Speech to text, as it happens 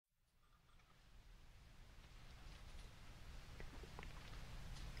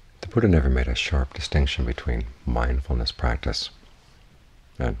Buddha never made a sharp distinction between mindfulness practice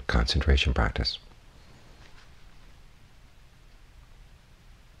and concentration practice.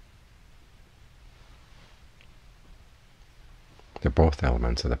 They're both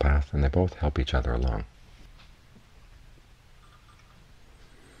elements of the path, and they both help each other along.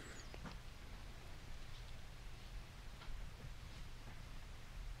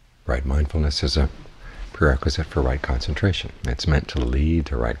 Right mindfulness is a prerequisite for right concentration. It's meant to lead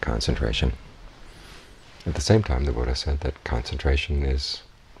to right concentration. At the same time, the Buddha said that concentration is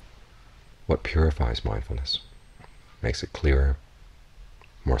what purifies mindfulness, makes it clearer,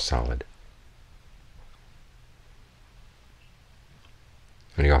 more solid.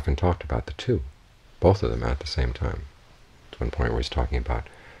 And he often talked about the two, both of them at the same time. At one point where he's talking about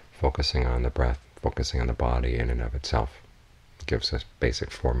focusing on the breath, focusing on the body in and of itself. It gives us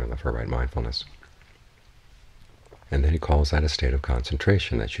basic formula for right mindfulness. And then he calls that a state of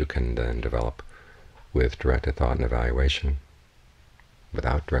concentration that you can then develop with directed thought and evaluation,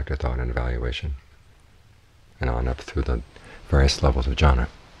 without directed thought and evaluation, and on up through the various levels of jhana.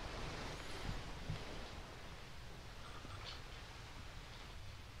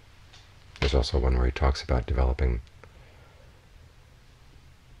 There's also one where he talks about developing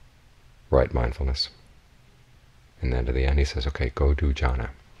right mindfulness. And then to the end he says, okay, go do jhana.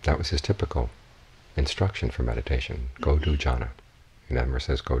 That was his typical instruction for meditation. Go do jhana. He never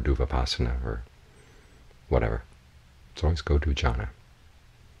says go do vipassana or whatever. It's always go do jhana.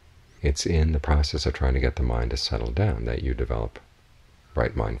 It's in the process of trying to get the mind to settle down that you develop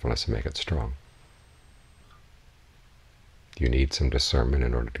right mindfulness and make it strong. You need some discernment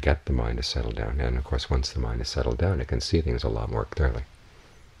in order to get the mind to settle down. And of course, once the mind is settled down, it can see things a lot more clearly.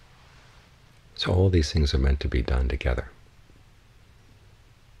 So all these things are meant to be done together.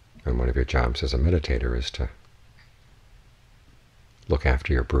 And one of your jobs as a meditator is to look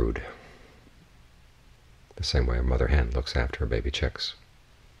after your brood, the same way a mother hen looks after her baby chicks.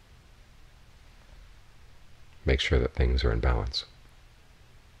 Make sure that things are in balance.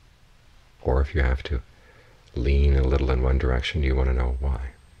 Or if you have to lean a little in one direction, you want to know why.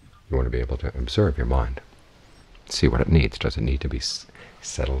 You want to be able to observe your mind, see what it needs. Does it need to be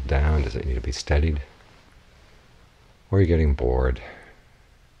settled down? Does it need to be steadied? Or are you getting bored?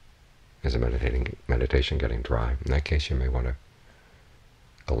 Is a meditation getting dry? In that case, you may want to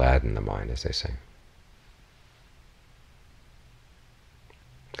gladden the mind, as they say.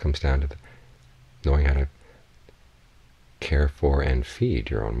 It comes down to knowing how to care for and feed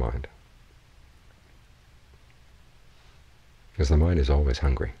your own mind. Because the mind is always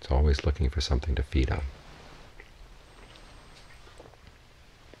hungry. It's always looking for something to feed on.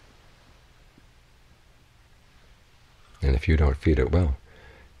 And if you don't feed it well,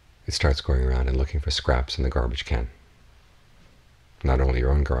 it starts going around and looking for scraps in the garbage can. Not only your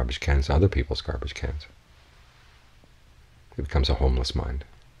own garbage cans, other people's garbage cans. It becomes a homeless mind.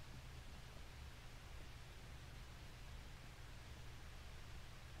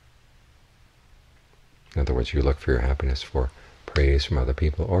 In other words, you look for your happiness for praise from other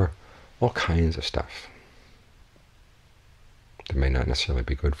people or all kinds of stuff that may not necessarily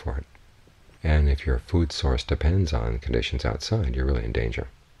be good for it. And if your food source depends on conditions outside, you're really in danger.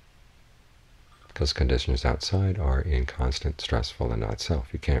 Because conditions outside are in constant stressful and not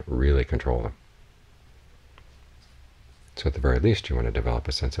self. You can't really control them. So at the very least, you want to develop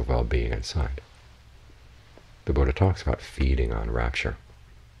a sense of well-being inside. The Buddha talks about feeding on rapture.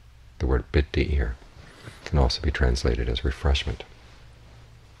 The word bitti here can also be translated as refreshment.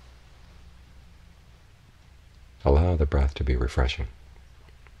 Allow the breath to be refreshing.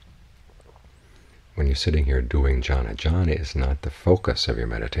 When you're sitting here doing jhana, jhana is not the focus of your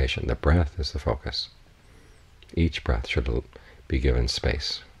meditation. The breath is the focus. Each breath should be given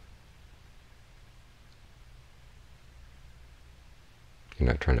space. You're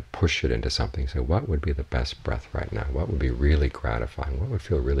not trying to push it into something. Say, what would be the best breath right now? What would be really gratifying? What would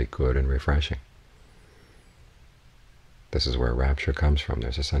feel really good and refreshing? This is where rapture comes from.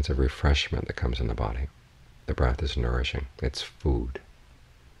 There's a sense of refreshment that comes in the body. The breath is nourishing. It's food.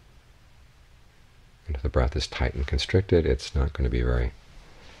 And if the breath is tight and constricted, it's not going to be very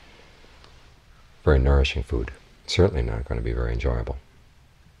nourishing food. Certainly not going to be very enjoyable.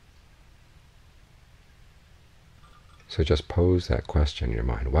 So just pose that question in your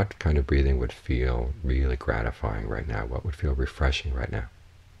mind. What kind of breathing would feel really gratifying right now? What would feel refreshing right now?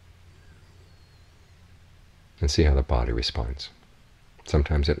 And see how the body responds.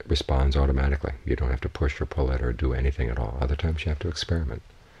 Sometimes it responds automatically. You don't have to push or pull it or do anything at all. Other times you have to experiment.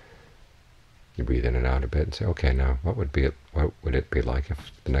 You breathe in and out a bit and say, okay, now what would it be like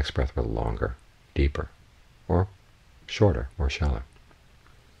if the next breath were longer, deeper, or shorter, or shallow?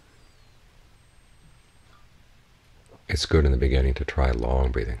 It's good in the beginning to try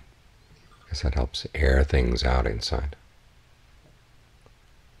long breathing, because that helps air things out inside.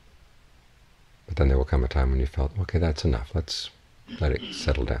 But then there will come a time when you felt, okay, that's enough. Let's let it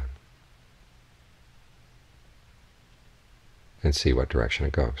settle down and see what direction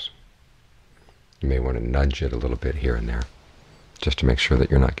it goes. You may want to nudge it a little bit here and there, just to make sure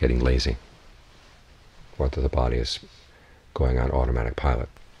that you're not getting lazy, or that the body is going on automatic pilot.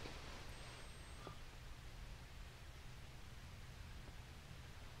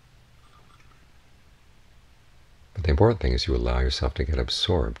 But the important thing is you allow yourself to get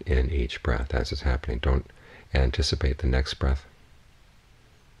absorbed in each breath as it's happening. Don't anticipate the next breath.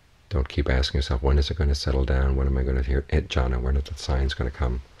 Don't keep asking yourself, when is it going to settle down? When am I going to hit jhana? When are the signs going to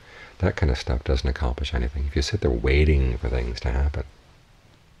come? That kind of stuff doesn't accomplish anything. If you sit there waiting for things to happen,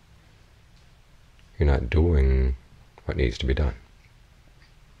 you're not doing what needs to be done.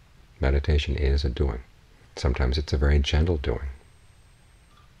 Meditation is a doing. Sometimes it's a very gentle doing.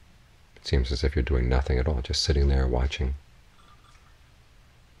 It seems as if you're doing nothing at all, just sitting there watching.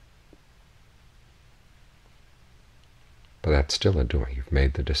 But that's still a doing. You've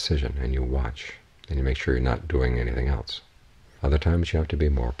made the decision, and you watch, and you make sure you're not doing anything else. Other times you have to be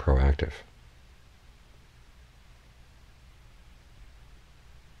more proactive.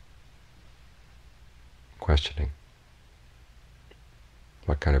 Questioning.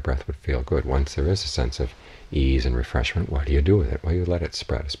 What kind of breath would feel good? Once there is a sense of ease and refreshment, what do you do with it? Well, you let it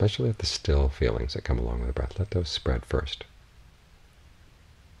spread, especially with the still feelings that come along with the breath. Let those spread first.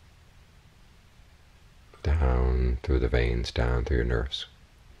 Down through the veins, down through your nerves.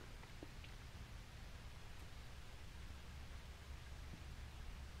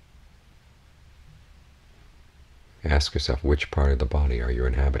 Ask yourself, which part of the body are you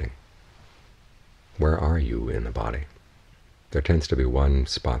inhabiting? Where are you in the body? There tends to be one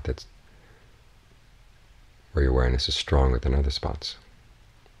spot that's where your awareness is stronger than other spots.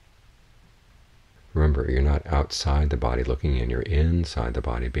 Remember, you're not outside the body looking in, you're inside the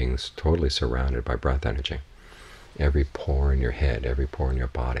body, being totally surrounded by breath energy. Every pore in your head, every pore in your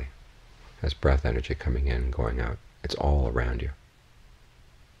body has breath energy coming in and going out. It's all around you.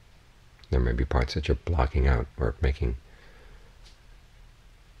 There may be parts that you're blocking out or making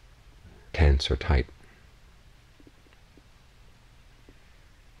tense or tight,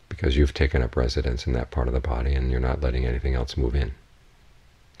 because you've taken up residence in that part of the body and you're not letting anything else move in.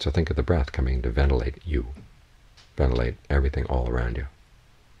 So think of the breath coming to ventilate you, ventilate everything all around you.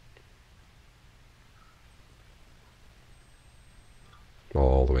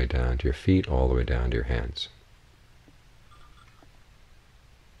 All the way down to your feet, all the way down to your hands.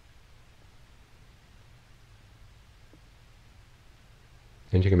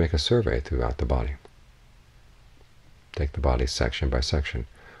 And you can make a survey throughout the body. Take the body section by section.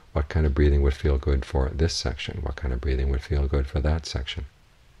 What kind of breathing would feel good for this section? What kind of breathing would feel good for that section?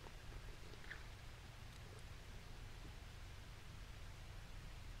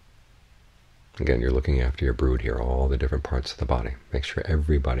 Again, you're looking after your brood here, all the different parts of the body. Make sure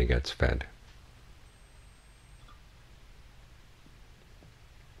everybody gets fed.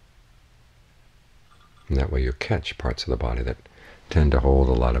 And that way you catch parts of the body that tend to hold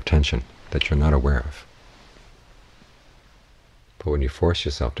a lot of tension that you're not aware of. But when you force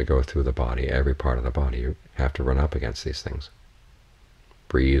yourself to go through the body, every part of the body, you have to run up against these things.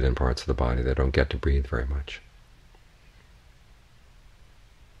 Breathe in parts of the body that don't get to breathe very much.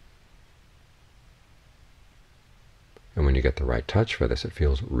 And when you get the right touch for this, it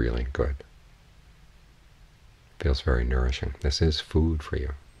feels really good. It feels very nourishing. This is food for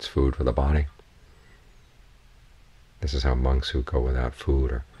you. It's food for the body. This is how monks who go without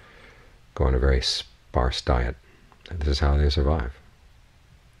food or go on a very sparse diet, this is how they survive.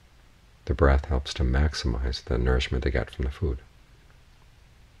 The breath helps to maximize the nourishment they get from the food.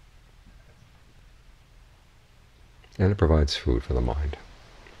 And it provides food for the mind.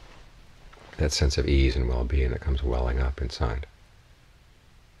 That sense of ease and well-being that comes welling up inside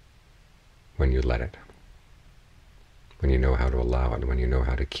when you let it, when you know how to allow it, when you know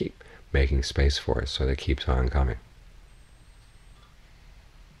how to keep making space for it so that it keeps on coming.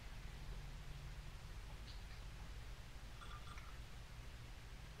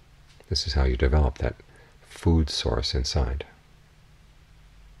 This is how you develop that food source inside.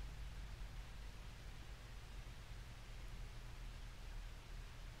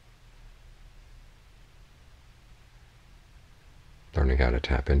 Learning how to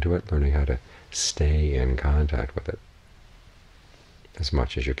tap into it, learning how to stay in contact with it as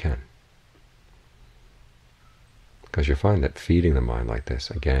much as you can. Because you find that feeding the mind like this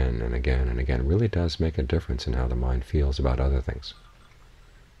again and again and again really does make a difference in how the mind feels about other things,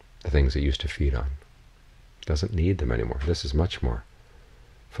 the things it used to feed on. doesn't need them anymore. This is much more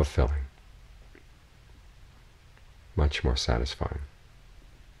fulfilling, much more satisfying.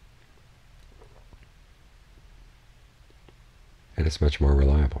 And it's much more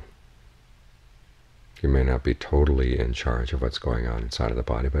reliable. You may not be totally in charge of what's going on inside of the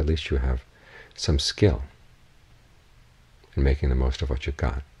body, but at least you have some skill in making the most of what you've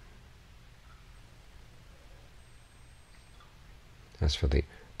got. As for the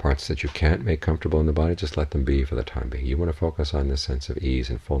parts that you can't make comfortable in the body, just let them be for the time being. You want to focus on this sense of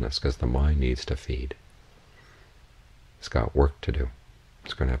ease and fullness, because the mind needs to feed. It's got work to do.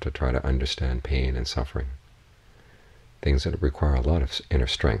 It's going to have to try to understand pain and suffering, things that require a lot of inner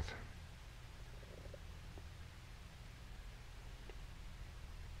strength.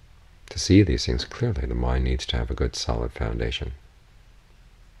 To see these things clearly, the mind needs to have a good solid foundation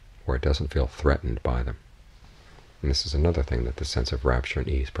where it doesn't feel threatened by them. And this is another thing that the sense of rapture and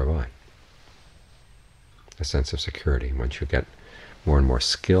ease provide, a sense of security. Once you get more and more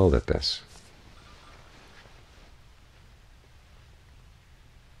skilled at this,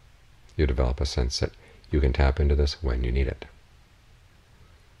 you develop a sense that you can tap into this when you need it.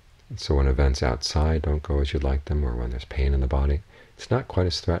 And so when events outside don't go as you'd like them, or when there's pain in the body, it's not quite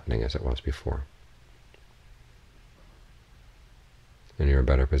as threatening as it was before. And you're in a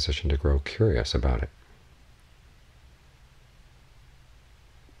better position to grow curious about it.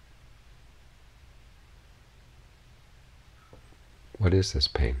 What is this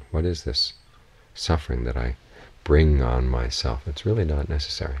pain? What is this suffering that I bring on myself? It's really not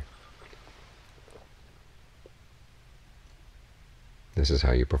necessary. This is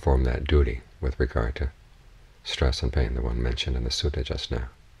how you perform that duty with regard to stress and pain, the one mentioned in the sutta just now.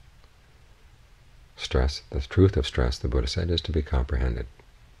 Stress, the truth of stress, the Buddha said, is to be comprehended.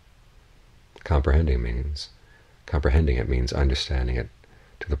 Comprehending it means understanding it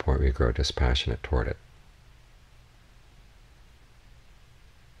to the point where you grow dispassionate toward it.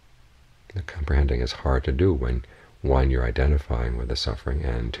 The comprehending is hard to do when, one, you're identifying with the suffering,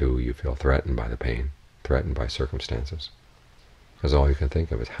 and two, you feel threatened by the pain, threatened by circumstances. Because all you can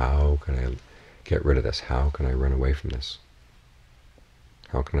think of is, how can I get rid of this? How can I run away from this?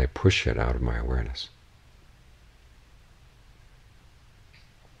 How can I push it out of my awareness?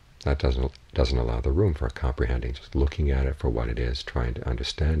 That doesn't allow the room for comprehending, just looking at it for what it is, trying to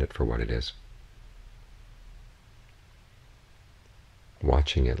understand it for what it is.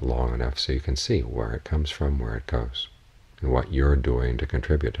 Watching it long enough so you can see where it comes from, where it goes, and what you're doing to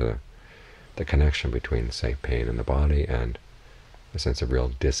contribute to the connection between, say, pain in the body and a sense of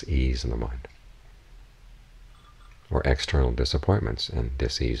real dis-ease in the mind, or external disappointments and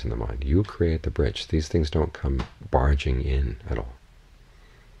dis-ease in the mind. You create the bridge. These things don't come barging in at all.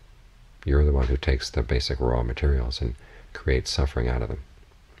 You're the one who takes the basic raw materials and creates suffering out of them.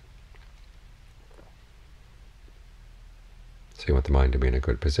 So you want the mind to be in a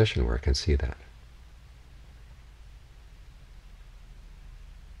good position where it can see that.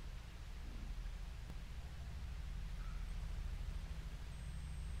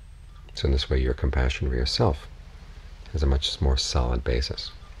 So in this way, your compassion for yourself has a much more solid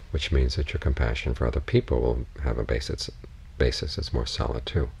basis, which means that your compassion for other people will have a basis that's more solid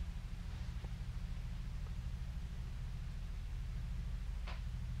too.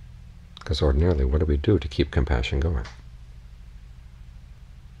 Because ordinarily, what do we do to keep compassion going?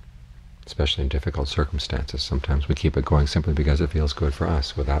 Especially in difficult circumstances. Sometimes we keep it going simply because it feels good for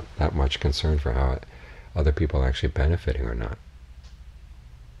us, without that much concern for how other people are actually benefiting or not.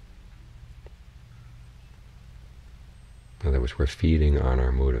 In other words, we're feeding on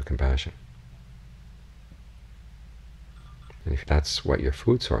our mood of compassion. And if that's what your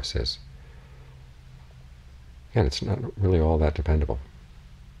food source is, again, it's not really all that dependable.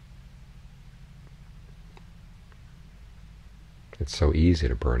 It's so easy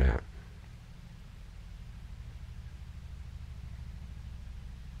to burn out.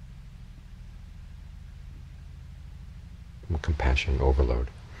 Compassion overload.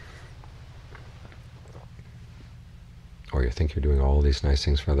 Or you think you're doing all these nice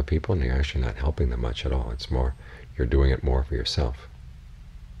things for other people and you're actually not helping them much at all. It's more, you're doing it more for yourself.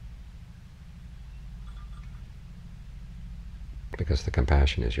 Because the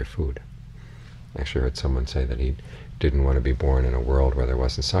compassion is your food. I actually heard someone say that he didn't want to be born in a world where there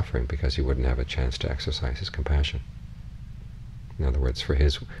wasn't suffering because he wouldn't have a chance to exercise his compassion. In other words, for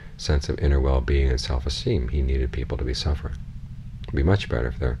his sense of inner well-being and self-esteem, he needed people to be suffering. It would be much better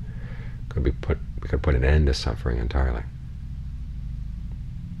if we could put an end to suffering entirely.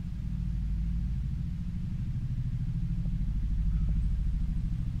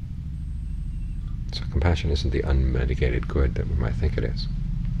 So compassion isn't the unmitigated good that we might think it is.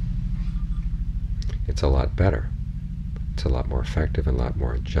 it's a lot better. It's a lot more effective and a lot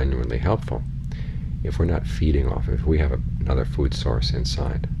more genuinely helpful if we're not feeding off, if we have another food source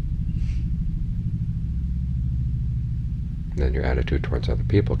inside. Then your attitude towards other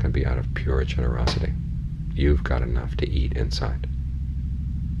people can be out of pure generosity. You've got enough to eat inside.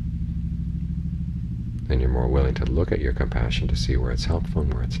 Then you're more willing to look at your compassion to see where it's helpful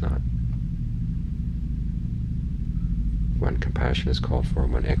and where it's not. When compassion is called for,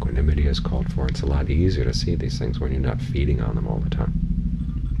 when equanimity is called for, it's a lot easier to see these things when you're not feeding on them all the time.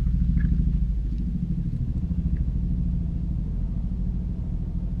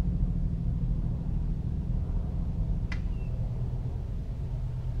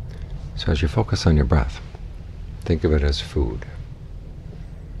 So as you focus on your breath, think of it as food,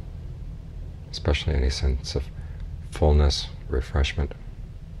 especially any sense of fullness, refreshment.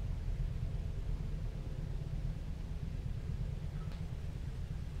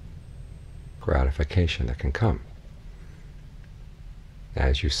 Gratification that can come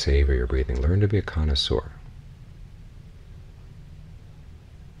as you savor your breathing. Learn to be a connoisseur.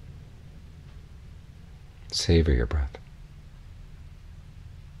 Savor your breath.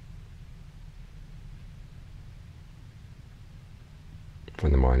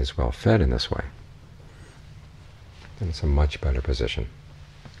 When the mind is well fed in this way, then it's a much better position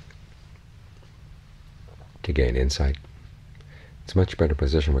to gain insight. It's a much better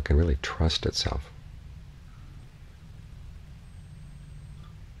position where it can really trust itself.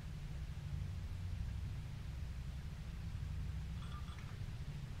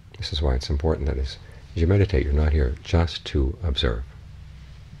 This is why it's important that as you meditate, you're not here just to observe,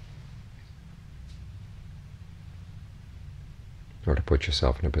 or to put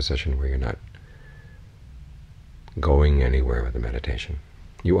yourself in a position where you're not going anywhere with the meditation.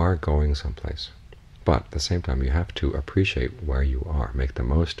 You are going someplace, but at the same time you have to appreciate where you are, make the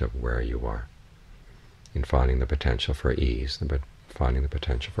most of where you are, in finding the potential for ease, finding the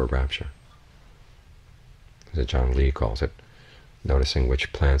potential for rapture. As John Lee calls it, noticing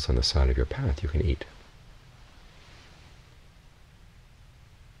which plants on the side of your path you can eat,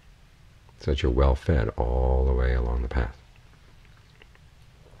 so that you're well fed all the way along the path.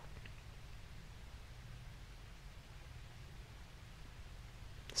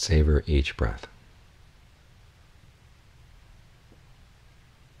 Savor each breath.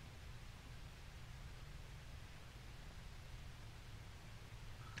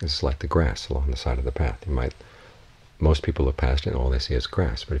 This is like the grass along the side of the path. Most people look past it and all they see is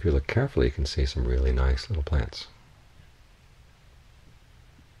grass, but if you look carefully you can see some really nice little plants.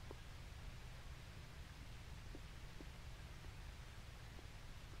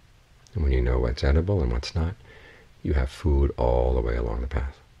 And when you know what's edible and what's not, you have food all the way along the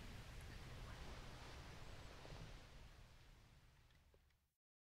path.